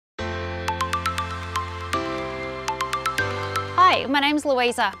Hi, my name's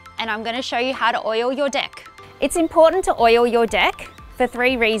Louisa and I'm going to show you how to oil your deck. It's important to oil your deck for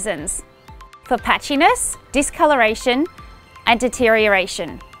 3 reasons: for patchiness, discoloration and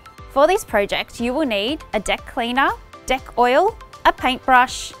deterioration. For this project you will need a deck cleaner, deck oil, a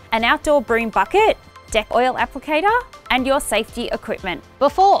paintbrush, an outdoor broom bucket, deck oil applicator and your safety equipment.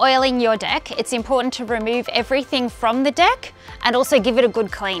 Before oiling your deck, it's important to remove everything from the deck and also give it a good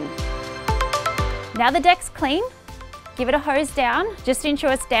clean. Now the deck's clean, give it a hose down, just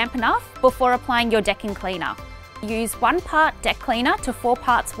ensure it's damp enough before applying your decking cleaner. Use 1 part deck cleaner to 4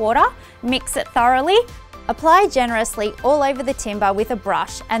 parts water, mix it thoroughly, apply generously all over the timber with a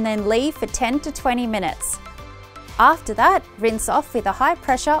brush and then leave for 10 to 20 minutes. After that, rinse off with a high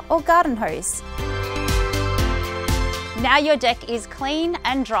pressure or garden hose. Now your deck is clean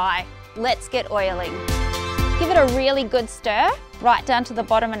and dry. Let's get oiling. Give it a really good stir, right down to the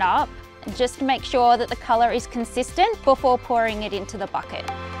bottom and up. And just make sure that the colour is consistent before pouring it into the bucket.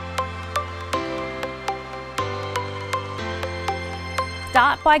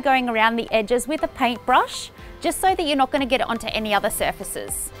 Start by going around the edges with a paintbrush, just so that you're not going to get it onto any other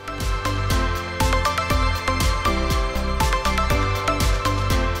surfaces.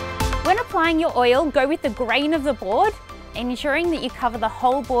 When applying your oil, go with the grain of the board, ensuring that you cover the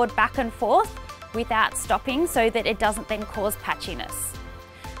whole board back and forth without stopping so that it doesn't then cause patchiness.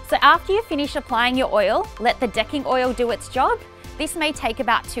 So after you finish applying your oil, let the decking oil do its job. This may take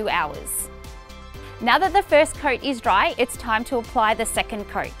about 2 hours. Now that the first coat is dry, it's time to apply the second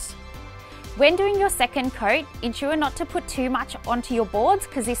coat. When doing your second coat, ensure not to put too much onto your boards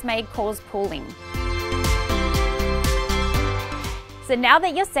because this may cause pooling. So now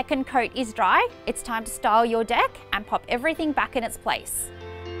that your second coat is dry, it's time to style your deck and pop everything back in its place.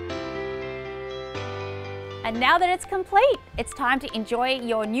 And now that it's complete, it's time to enjoy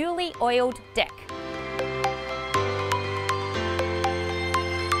your newly oiled deck.